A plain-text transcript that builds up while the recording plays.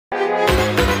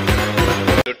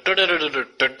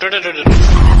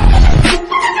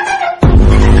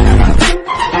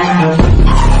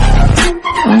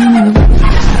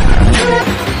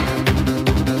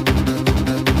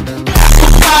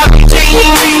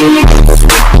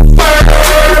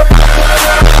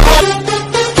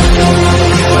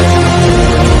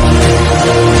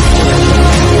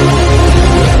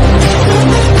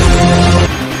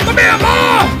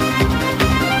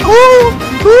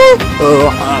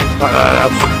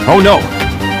Oh no!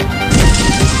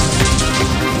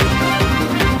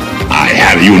 I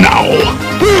have you now!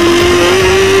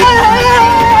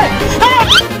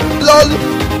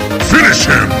 Finish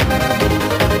him!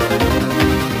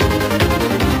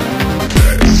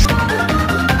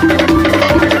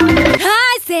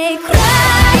 I say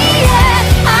cry, yeah.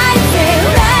 I say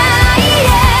right,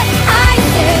 yeah. I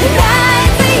say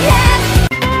right, yeah.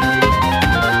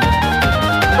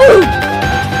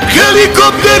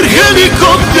 Helicopter!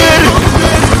 Helicopter!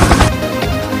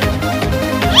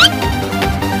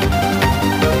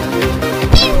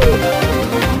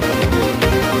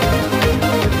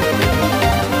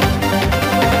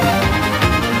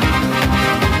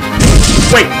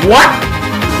 Wait, what?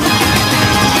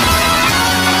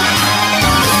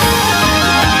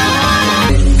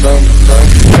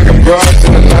 Like a broad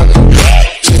in Atlanta.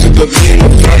 Just to the lean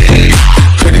of family.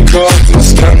 Credit cards and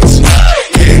scams.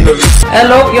 Hitting the list.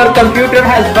 Hello, your computer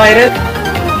has virus.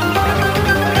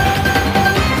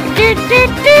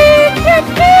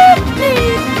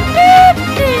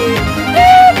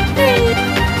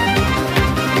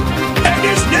 And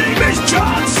his name is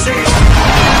John C.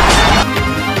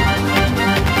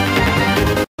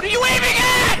 What are you aiming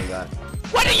at?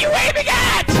 What are you aiming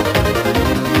at?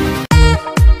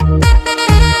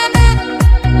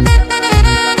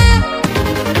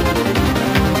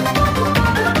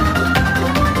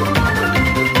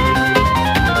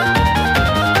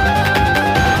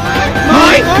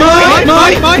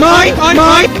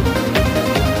 Mine!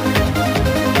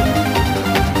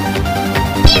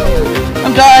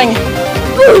 I'm dying.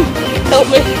 Help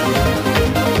me.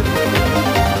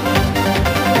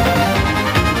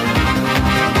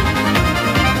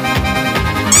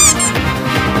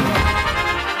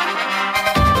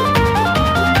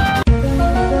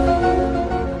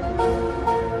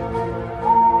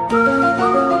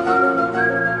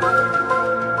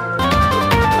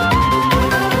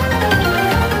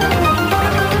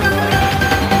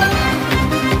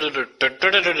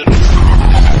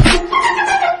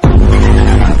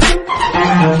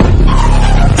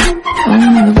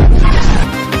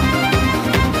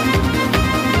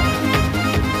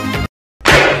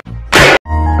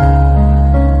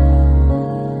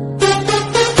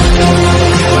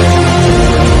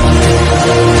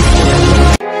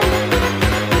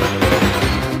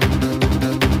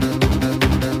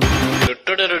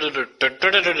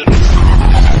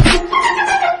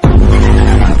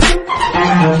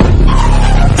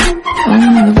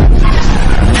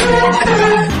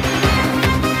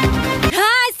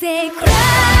 I say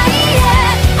cry,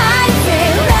 yeah. I say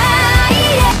right,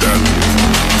 yeah.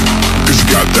 Cause you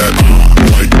got that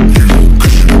like you,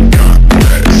 cause you got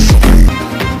that something.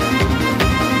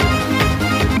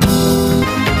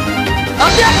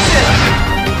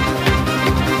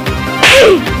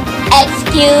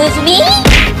 Excuse me?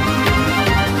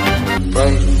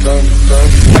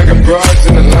 Like a broad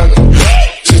in Atlanta.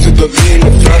 Just to the lean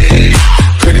of family.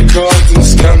 Credit cards and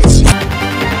scams.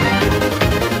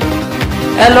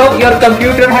 Hello, your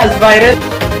computer has virus.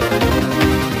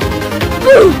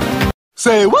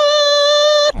 Say what?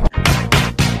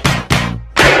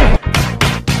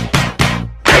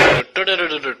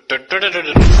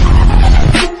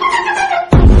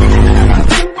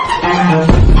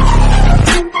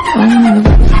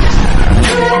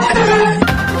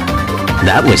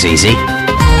 That was easy.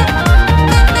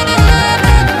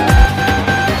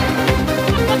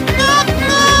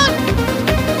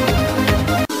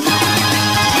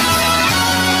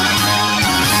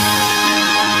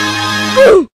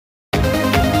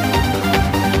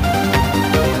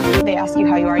 They ask you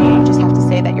how you are, you just have to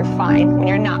say that you're fine when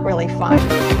you're not really fine.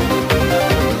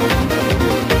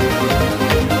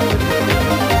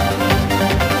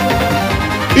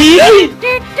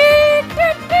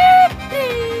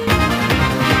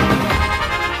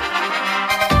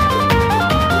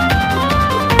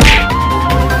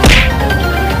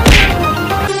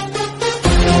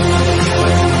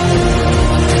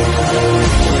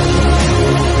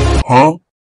 Huh?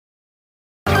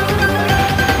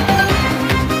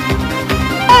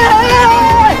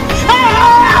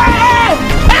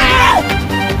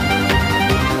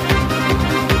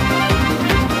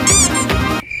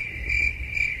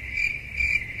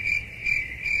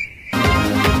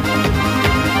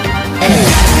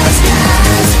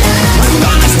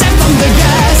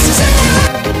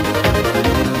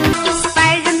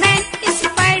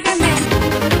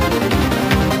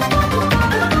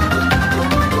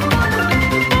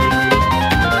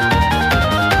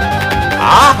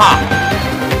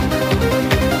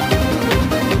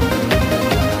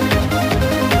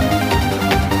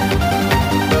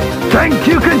 Think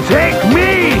you can take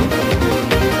me?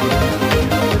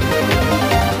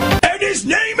 And his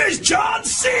name is John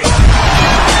C.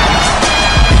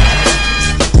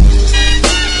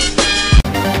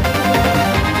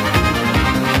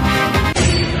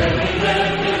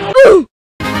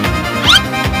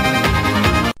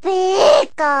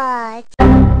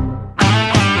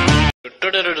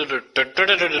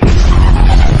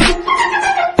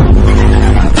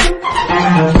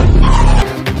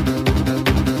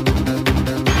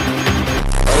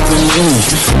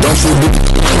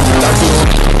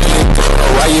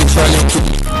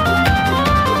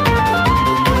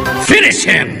 Finish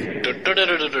him!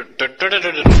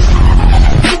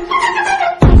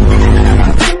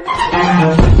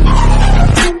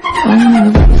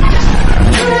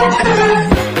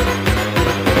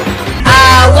 I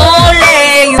won't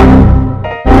let you.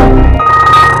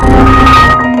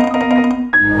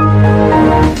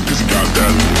 Cause you got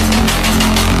that.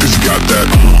 Cause you got that.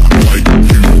 Like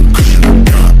you. Cause you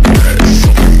got that.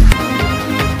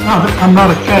 I'm not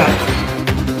a cat.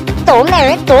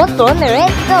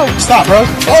 Go. Stop, bro.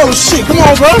 Oh shit, come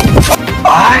on, bro.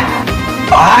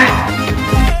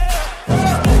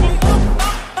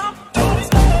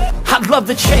 I love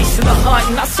the chase and the hunt,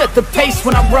 and I set the pace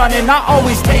when I'm running. I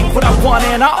always take what I want,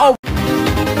 and I always...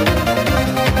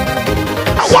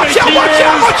 Watch out, watch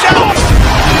out, watch out!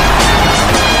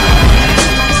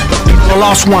 The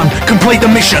last one, complete the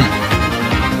mission.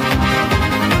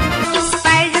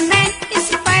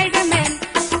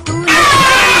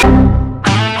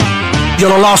 You're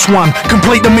the last one,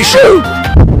 complete the mission.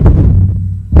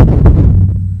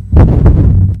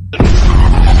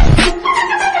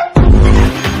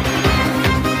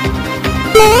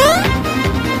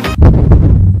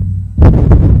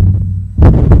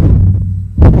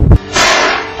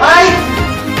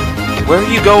 Where are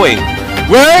you going?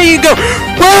 Where are you going?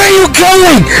 Where are you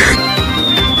going?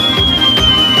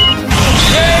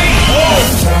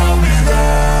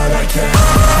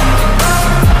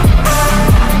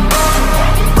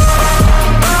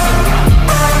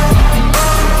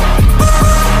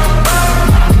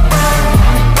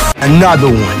 Another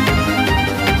one.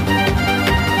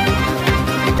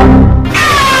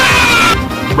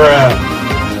 Bruh.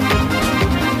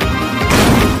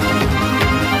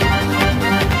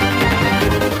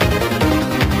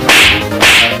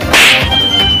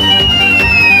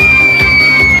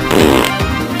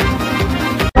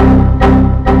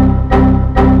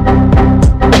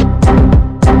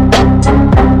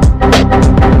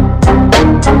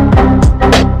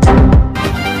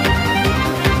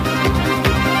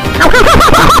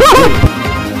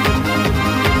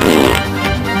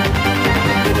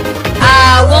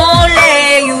 I won't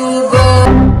let you go.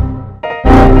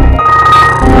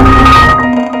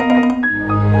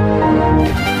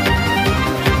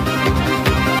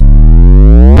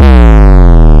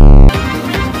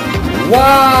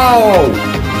 Wow!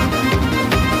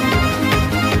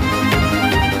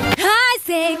 I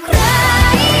say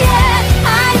cry, yeah.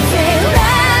 I say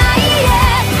right,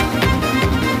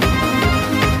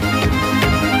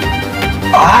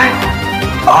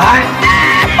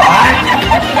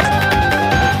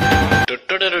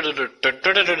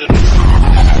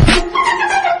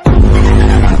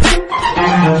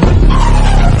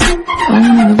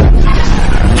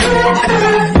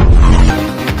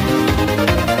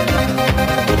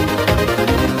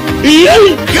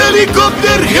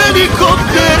 Helicopter,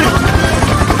 helicopter.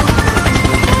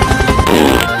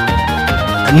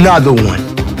 Another one.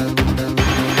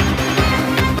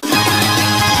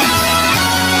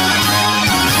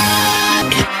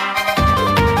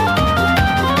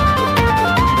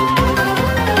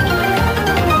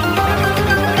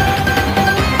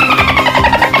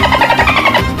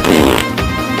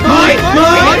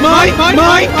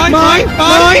 Mine!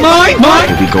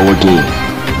 Here we go again.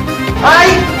 I